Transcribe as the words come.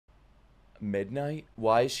Midnight?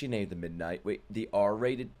 Why is she named the Midnight? Wait, the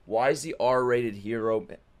R-rated? Why is the R-rated hero?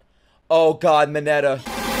 Oh God, Mineta.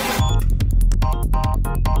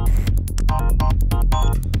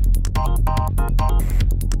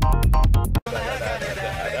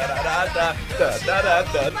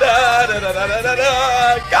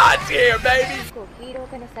 God's here, baby!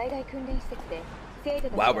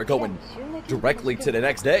 Wow, we're going directly to the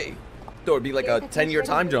next day. There would be like a 10-year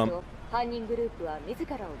time jump. Oh,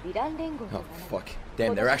 fuck.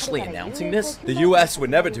 Damn, they're actually announcing this? The US would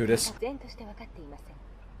never do this.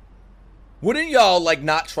 Wouldn't y'all, like,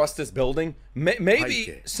 not trust this building?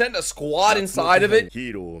 Maybe send a squad inside of it?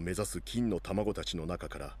 Bro,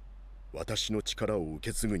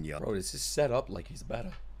 this is set up like he's about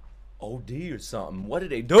to OD or something. What are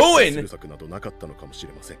they doing?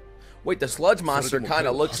 Wait, the sludge monster kind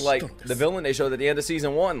of looks like the villain they showed at the end of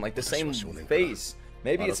season 1. Like the same face.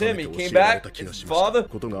 Maybe it's him. He came back. It's his father.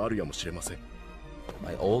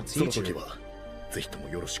 My old teacher.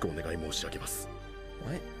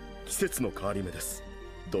 What?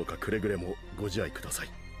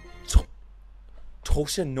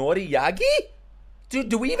 Toshinori Yagi? Dude,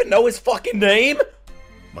 do we even know his fucking name?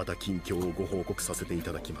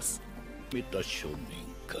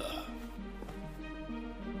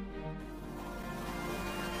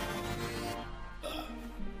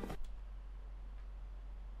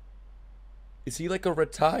 Is he like a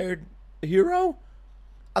retired hero?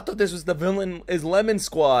 I thought this was the villain, is Lemon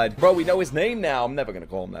Squad. Bro, we know his name now. I'm never gonna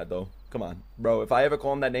call him that though. Come on. Bro, if I ever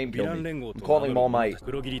call him that name, kill me. I'm calling him All Might.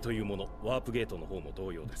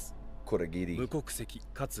 Kurogiri.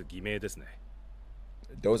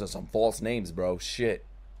 Those are some false names, bro. Shit.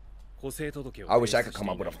 I wish I could come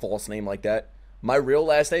up with a false name like that. My real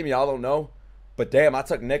last name, y'all don't know. But damn, I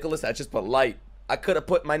took Nicholas. I just put Light. I could have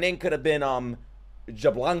put, my name could have been,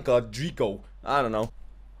 Jablanka Drico. I don't know.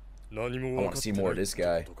 I want to see more of this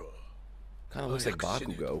guy. Kind of looks like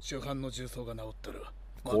Bakugo.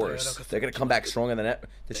 Of course. They're going to come back stronger than that.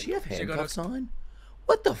 Does she have handcuffs on?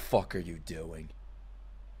 What the fuck are you doing?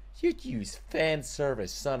 You use fan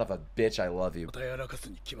service, son of a bitch. I love you.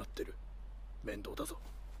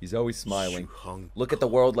 He's always smiling. Look at the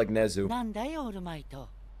world like Nezu.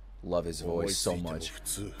 Love his voice so much.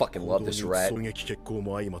 Fucking love this rat.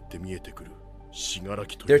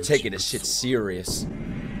 They're taking this shit serious.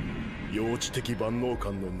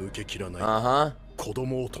 Uh-huh.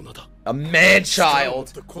 A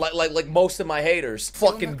man-child. Like most of my haters.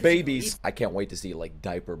 Fucking babies. I can't wait to see like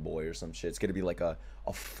Diaper Boy or some shit. It's gonna be like a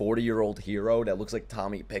 40-year-old hero that looks like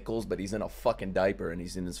Tommy Pickles, but he's in a fucking diaper and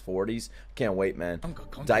he's in his 40s. Can't wait, man.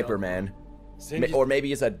 Diaper Man. Or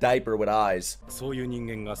maybe it's a diaper with eyes.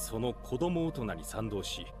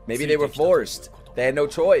 Maybe they were forced. They had no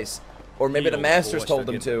choice. Or maybe the masters told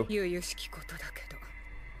them to.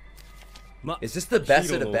 Is this the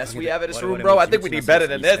best of the best we have in this room, bro? I think we need better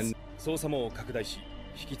than this.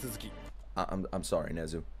 I'm sorry,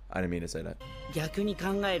 Nezu. I didn't mean to say that.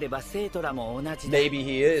 Maybe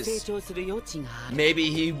he is. Maybe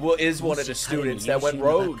he is one of the students that went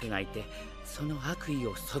rogue.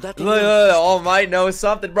 All Might knows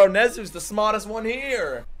something, bro. Nezu's the smartest one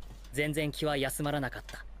here.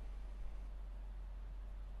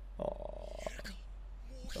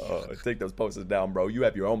 Oh, take those posters down, bro. You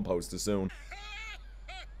have your own poster soon.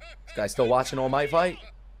 This guy still watching All Might fight?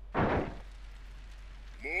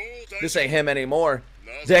 This ain't him anymore.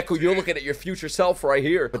 Deku, you're looking at your future self right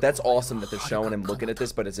here. But that's awesome that they're showing him looking at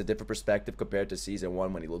this, but it's a different perspective compared to season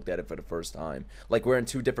 1 when he looked at it for the first time. Like, we're in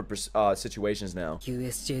two different situations now. Here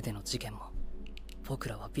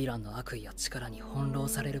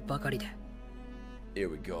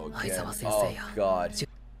we go again. Oh, God.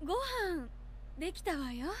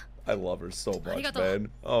 I love her so much, man.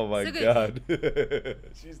 Oh my God.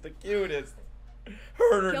 She's the cutest.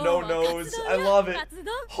 Her and her no-nose. I love it.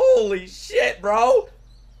 Holy shit, bro.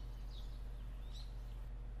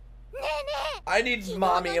 I need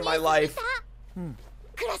mommy in my life.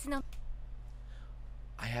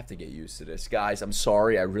 I have to get used to this. Guys, I'm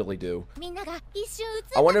sorry. I really do.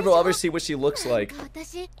 I wonder if we'll ever see what she looks like.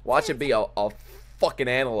 Watch it be a fucking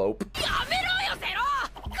antelope.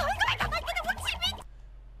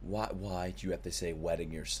 Why do you have to say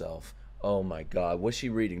wetting yourself? Oh my God, what's she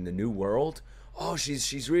reading? The New World? Oh,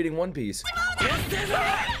 she's reading One Piece.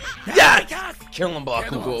 Yes! Kill him,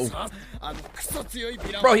 Bakugo.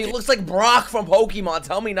 Bro, he looks like Brock from Pokemon.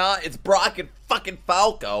 Tell me not. It's Brock and fucking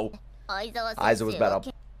Falco. Aiza was about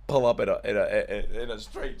to pull up in a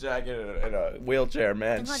straight jacket in a wheelchair,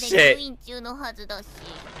 man. Shit.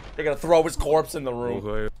 They're gonna throw his corpse in the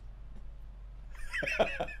room.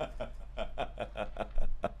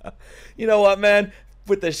 You know what, man?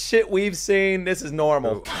 with the shit we've seen, this is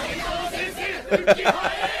normal.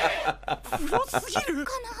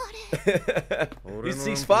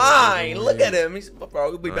 He's fine. Look at him.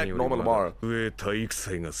 He'll be back normal tomorrow. Yes,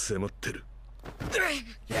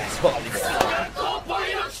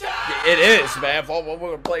 it is, man. We're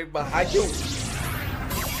gonna play behind you.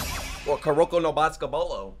 Or Kuroko no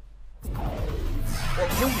Basketbolo. Or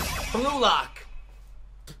Blue Lock.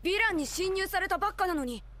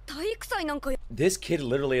 This kid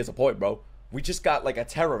literally has a point, bro. We just got like a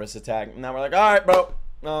terrorist attack. Now we're like, alright, bro.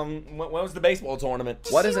 When was the baseball tournament?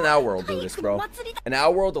 Why doesn't our world do this, bro? In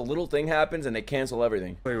our world, a little thing happens and they cancel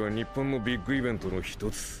everything. Who gives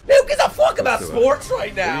a fuck about sports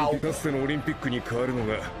right now?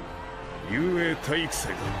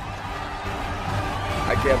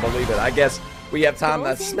 I can't believe it. I guess we have time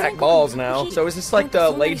to snack balls now. So is this like the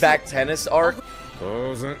laid-back tennis arc?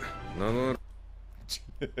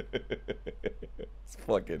 It's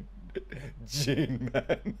fucking Gene,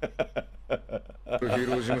 man.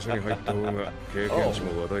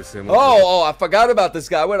 Oh, I forgot about this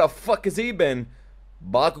guy. Where the fuck has he been?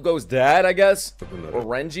 Bakugo's dad, I guess? Or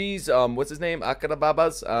Renji's, what's his name?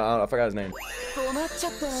 Akirababa's? I forgot his name.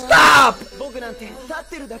 Stop!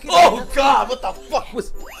 Oh god, what the fuck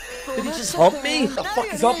was... Did he just hump me? What the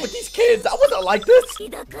fuck is up with these kids? I wasn't like this.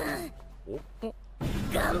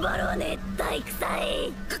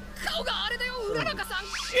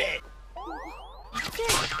 Shit!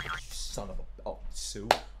 Son of a... Oh, Sue?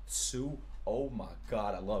 Sue? Oh my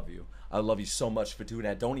god, I love you. I love you so much for doing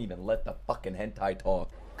that. Don't even let the fucking hentai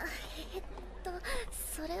talk. I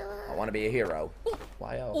want to be a hero.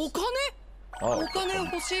 Why else? Oh.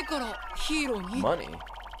 Money?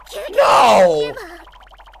 No!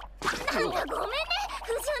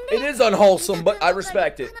 It is unwholesome, but I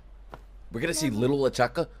respect it. We're gonna see little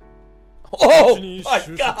Achaka? Oh my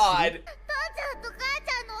god!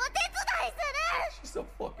 She's so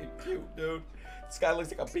fucking cute, dude. This guy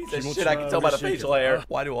looks like a piece of shit. I can tell by the facial hair.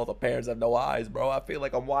 Why do all the parents have no eyes, bro? I feel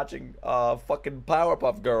like I'm watching fucking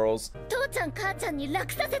Powerpuff Girls.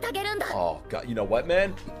 Oh god, you know what,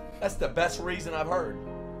 man? That's the best reason I've heard.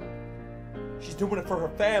 She's doing it for her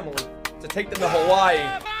family, to take them to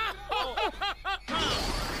Hawaii.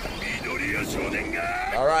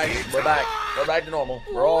 Alright, we're back. We're back to normal.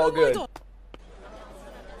 We're all good.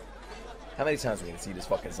 How many times are we gonna see this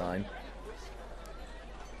fucking sign?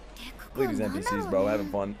 Look at these NPCs, bro,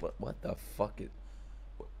 having fun. What the fuck is...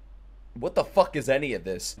 What the fuck is any of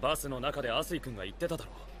this?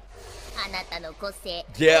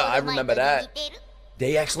 Yeah, I remember that.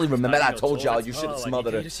 They actually remember that. I told y'all you should have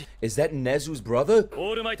smothered her. Is that Nezu's brother?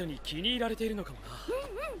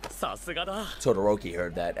 Todoroki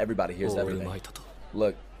heard that. Everybody hears everything.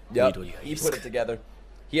 Look, yep, he put it together.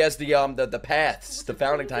 He has the paths, the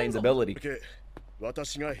Founding Titan's ability.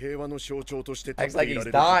 Acts like he's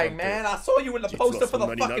dying, man. I saw you in the poster for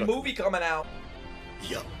the fucking movie coming out.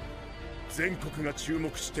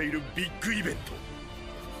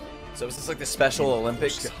 So is this like the Special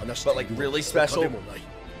Olympics, but like really special?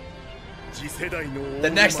 The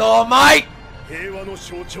next All Might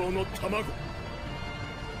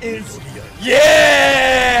is...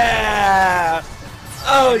 Yeah!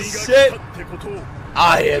 Oh shit!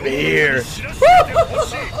 I am here.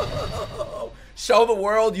 Show the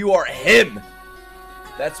world you are him.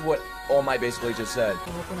 That's what All Might basically just said.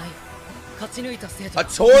 A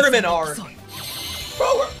tournament arc.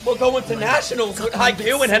 Bro, we're going to nationals with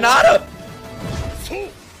Haikyuu and Hinata.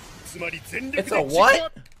 It's a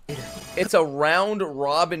what? It's a round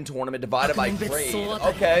robin tournament divided by grade.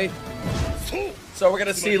 Okay. So we're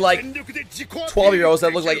gonna see like 12-year-olds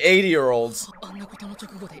that look like 80-year-olds.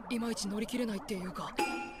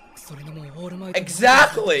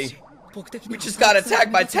 Exactly. We just got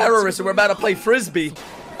attacked by terrorists and we're about to play frisbee.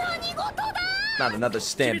 Not another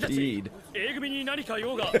stampede.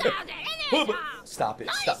 Stop it.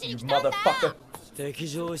 Stop, you motherfucker.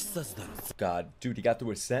 God, dude, he got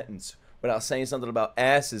through a sentence without saying something about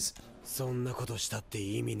asses.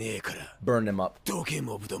 Burn them up.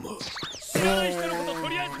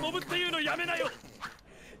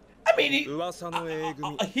 I mean,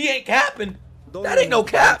 he ain't capping. That ain't no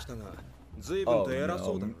cap. Oh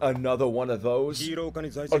no, another one of those?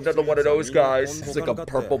 Another one of those guys. It's like a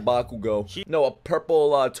purple Bakugo. No, a purple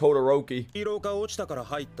Todoroki.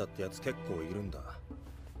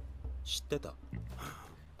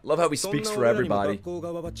 Love how he speaks for everybody.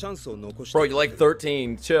 Bro, you're like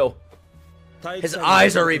 13. Chill. His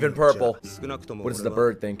eyes are even purple. What does the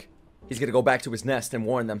bird think? He's gonna go back to his nest and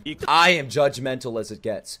warn them. I am judgmental as it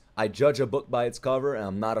gets. I judge a book by its cover, and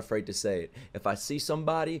I'm not afraid to say it. If I see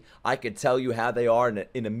somebody, I can tell you how they are in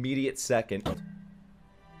an immediate second.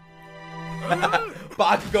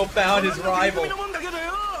 Bakugo found his rival.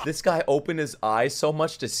 This guy opened his eyes so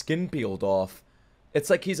much the skin peeled off. It's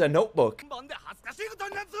like he's a notebook.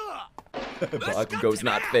 Bakugo's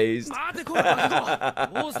not phased.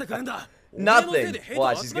 Nothing.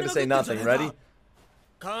 Watch, he's gonna say nothing. Ready?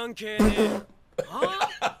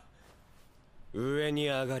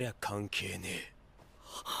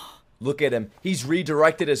 Look at him. He's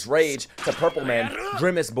redirected his rage to Purple Man,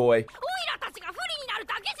 Grimace Boy.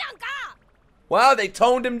 Wow, they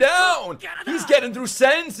toned him down. He's getting through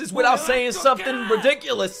sentences without saying something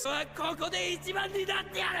ridiculous.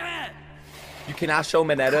 You cannot show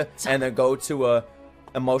Mineta and then go to a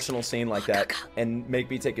emotional scene like that and make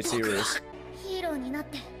me take it serious. You're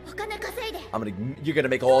gonna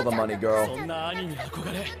make all the money, girl.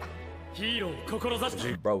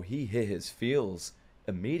 Bro, he hit his feels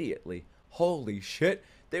immediately. Holy shit.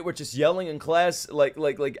 They were just yelling in class, like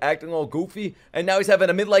acting all goofy, and now he's having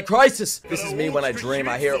a midlife crisis. This is me when I dream.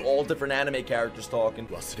 I hear all different anime characters talking.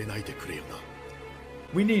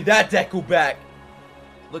 We need that Deku back.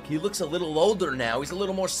 Look, he looks a little older now. He's a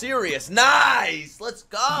little more serious. Nice! Let's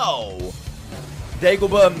go!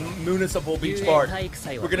 Dagobah Municipal Beach Park.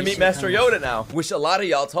 We're gonna meet Master Yoda now. Which a lot of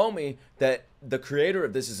y'all told me that the creator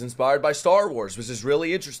of this is inspired by Star Wars, which is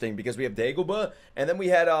really interesting because we have Dagobah and then we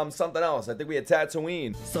had something else. I think we had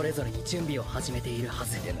Tatooine.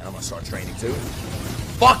 Yeah, now I'm gonna start training too.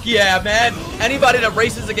 Fuck yeah, man! Anybody that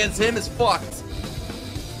races against him is fucked.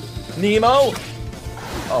 Nemo?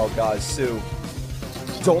 Oh god, Sue.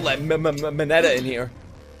 Don't let Mineta in here.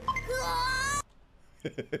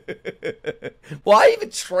 Why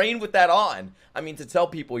even train with that on? I mean, to tell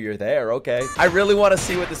people you're there, okay. I really want to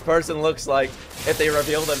see what this person looks like if they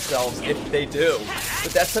reveal themselves, if they do.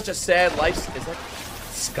 But that's such a sad life. Is that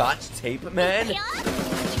Scotch tape, man?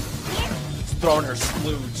 She's throwing her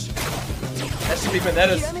splooge. That should be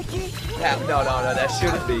Mineta's. No, that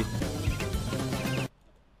shouldn't be.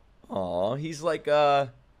 Aw, he's like,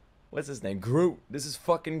 what's his name? Groot. This is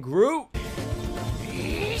fucking Groot.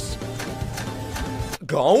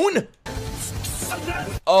 Gon?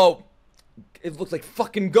 Oh, it looked like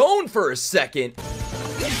fucking Gon for a second.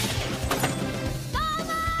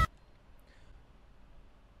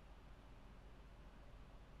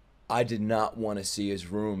 I did not want to see his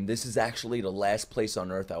room. This is actually the last place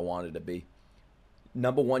on earth I wanted to be.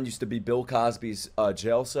 Number one used to be Bill Cosby's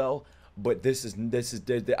jail cell, but this is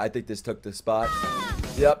I think this took the spot.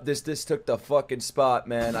 Yep, this took the fucking spot,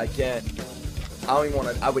 man. I can't. I don't even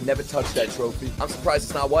want to. I would never touch that trophy. I'm surprised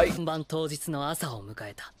it's not white.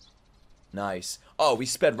 Nice. Oh, we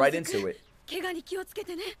sped right into it.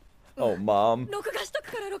 Oh, mom.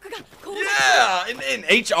 Yeah, in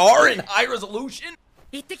HR in high resolution.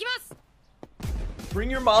 Bring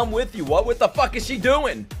your mom with you. What the fuck is she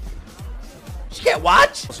doing? She can't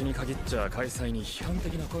watch? Son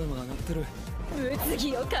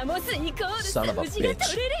of a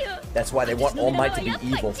bitch. That's why they want All Might to be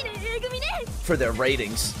evil. For their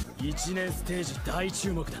ratings. I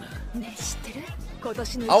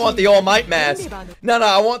want the All Might mask. No,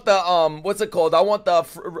 I want the, what's it called? I want the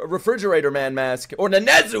refrigerator man mask. Or the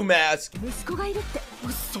Nezu mask.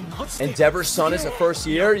 Endeavor's son is the first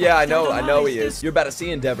year? Yeah, I know he is. You're about to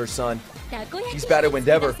see Endeavor's son. He's about to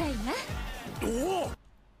Endeavor.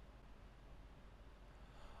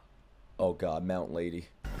 Oh god, Mount Lady.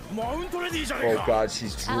 Oh god,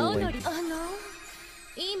 she's drooling.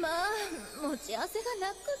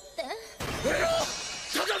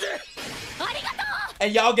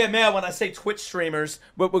 And y'all get mad when I say Twitch streamers,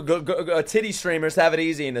 titty streamers have it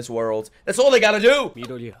easy in this world. That's all they gotta do!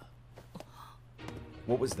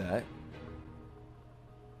 What was that?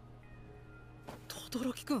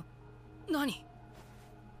 Todoroki-kun, nani?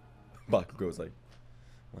 Bakugo's like,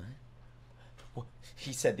 what?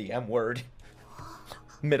 He said the M word.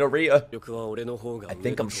 Midoriya. I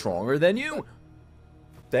think I'm stronger than you?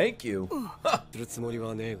 Thank you.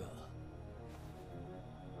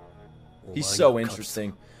 He's so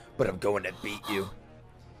interesting, but I'm going to beat you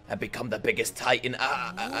and become the biggest titan,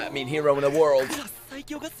 I mean hero in the world.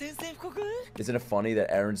 Isn't it funny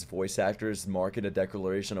that Aaron's voice actor is marking a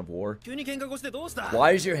declaration of war?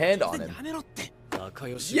 Why is your hand on him?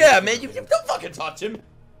 Yeah, man, you don't fucking touch him.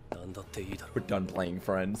 We're done playing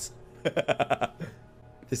friends.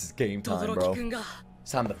 This is game time, bro.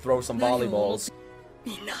 It's time to throw some volleyballs.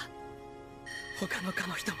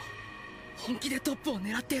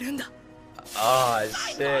 Ah,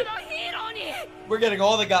 shit. We're getting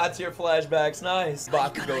all the gods here flashbacks. Nice.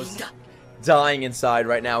 Bakugo's dying inside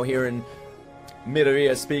right now, hearing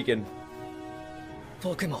Midoriya speaking.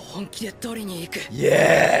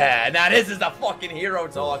 Yeah, now this is the fucking hero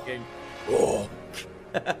talking. Oh.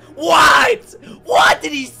 What? What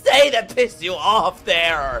did he say that pissed you off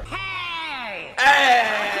there? Hey!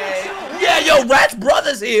 Hey! Yeah, yo, Rat's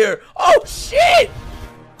brother's here. Oh shit!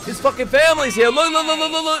 His fucking family's here. Look, look, look,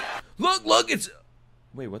 look, look, look, look, look. It's.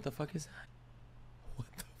 Wait, what the fuck is that? What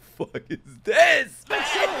the fuck is this? Man?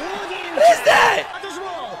 What is that?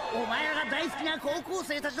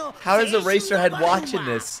 How does Eraserhead watching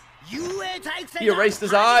this? He erased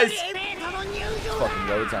his eyes. Fucking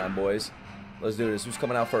go time, boys. Let's do this. Who's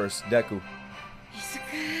coming out first? Deku.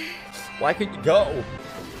 Why can't you go?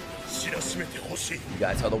 You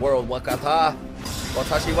gotta tell the world. Wakata.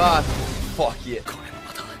 Watashi wa. Fuck it.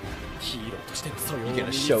 You're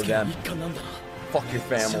gonna show them. Fuck your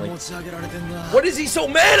family. What is he so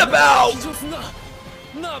mad about?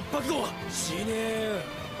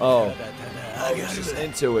 Oh, he's just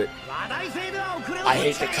into it. I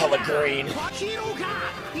hate the color green.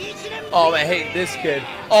 Oh, I hate this kid.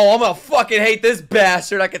 Oh, I'm gonna fucking hate this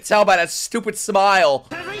bastard. I can tell by that stupid smile.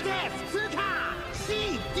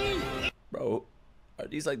 Bro, are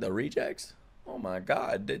these like the rejects? Oh my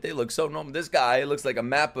god, they look so normal. This guy looks like a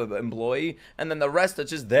map of employee, and then the rest are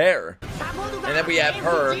just there. And then we have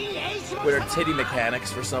her with her titty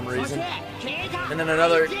mechanics for some reason. And then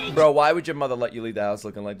another, bro, why would your mother let you leave the house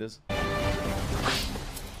looking like this?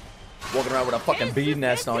 Walking around with a fucking bee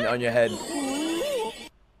nest on your head.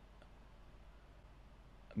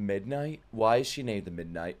 Midnight? Why is she named the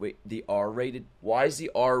Midnight? Wait, the R-rated? Why is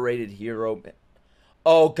the R-rated hero?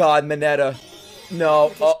 Oh god, Mineta.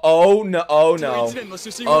 No. Oh no. Oh no.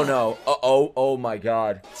 Oh no. Oh my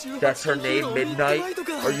god. That's her name, Midnight?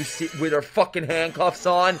 Are you with her fucking handcuffs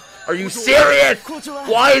on? Are you serious?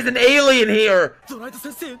 Why is an alien here? What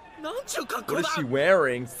is she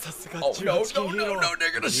wearing? Oh no,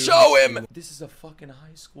 they're gonna show him! This is a fucking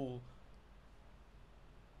high school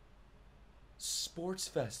sports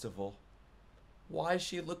festival. Why does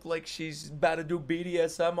she look like she's about to do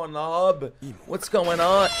BDSM on the hub? What's going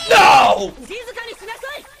on? No!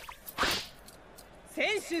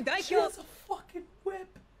 She has a fucking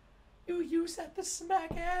whip. You use that to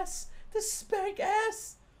smack ass? To spank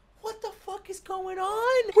ass? What the fuck is going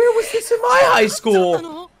on? Where was this in my high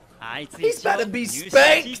school? He's about to be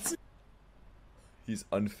spanked. He's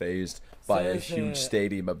unfazed by a huge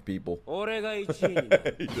stadium of people.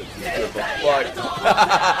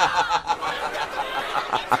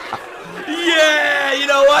 Yeah, you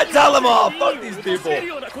know what? Tell them all. Fuck these people. You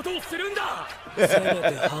know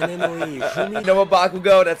what,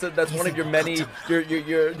 Bakugo? That's one of your many your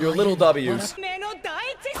little W's.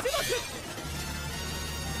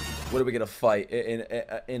 What are we gonna fight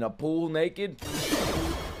in a pool naked?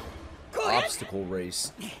 Obstacle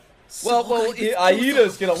race. Well,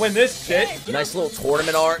 Aida's gonna win this shit. Nice little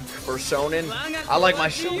tournament arc for Shonen. I like my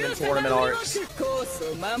Shonen tournament arcs.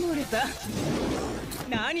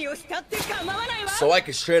 So I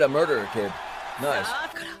could straight up murder a kid. Nice.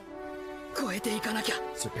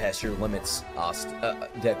 Surpass your limits,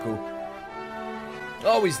 Deku.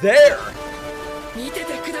 Oh, he's there!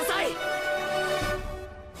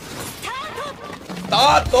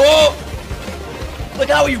 Tato! Look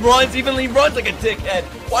how he runs, even he runs like a dickhead.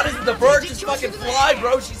 Why doesn't the bird just fucking fly,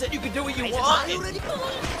 bro? She said you could do what you want.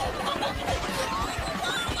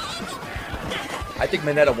 I think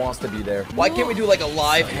Mineta wants to be there. Why can't we do like a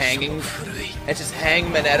live hanging and just hang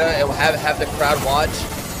Mineta and have the crowd watch?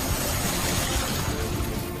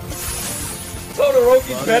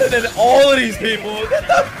 Todoroki's better than all of these people. Get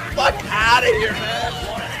the fuck out of here, man.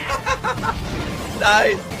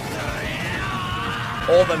 Nice.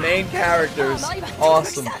 All the main characters.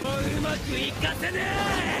 Awesome.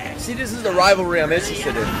 See, this is the rivalry I'm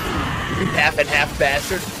interested in. You half and half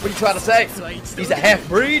bastard. What are you trying to say? He's a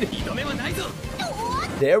half-breed?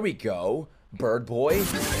 There we go. Bird boy.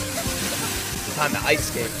 Time to ice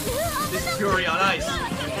skate. This is Fury on ice.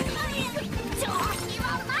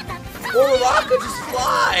 Or Uraraka, just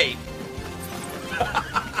fly!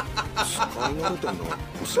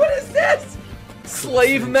 What is this?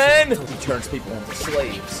 Slave men? He turns people into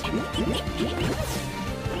slaves.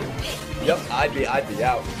 Yep, I'd be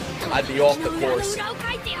out. I'd be off the course.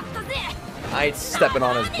 I ain't stepping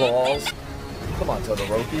on his balls. Come on,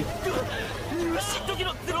 Todoroki.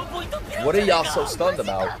 What are y'all so stunned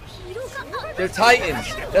about? They're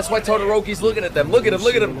Titans. That's why Todoroki's looking at them. Look at him,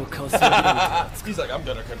 look at him. He's like, I'm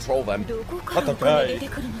gonna control them. What the guy?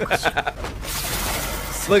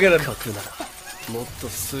 Look at him.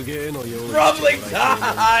 Rumbling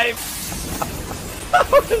time!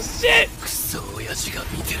 Oh shit!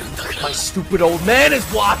 My stupid old man is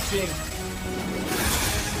watching!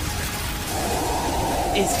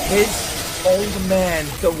 Is his old man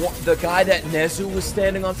the guy that Nezu was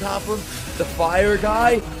standing on top of? The fire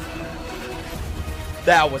guy?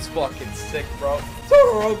 That was fucking sick, bro.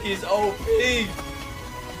 Todoroki's OP.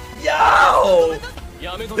 Yo!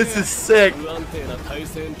 This is sick.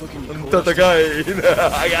 Tatakai.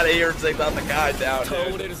 I gotta hear him say Tatakai down,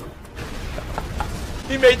 dude.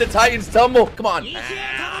 He made the Titans tumble. Come on.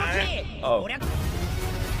 Oh.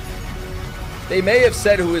 They may have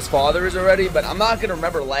said who his father is already, but I'm not gonna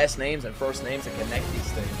remember last names and first names and connect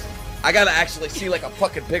these things. I gotta actually see like a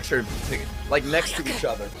fucking picture, like next to each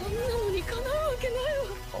other.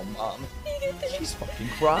 Oh, mom. She's fucking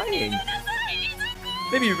crying.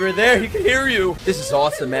 Maybe if you're there, he can hear you. This is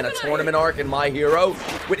awesome, man. A tournament arc in My Hero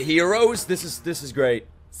with heroes. This is great.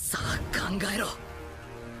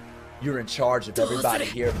 You're in charge of everybody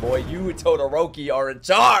here, boy. You and Todoroki are in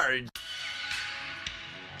charge.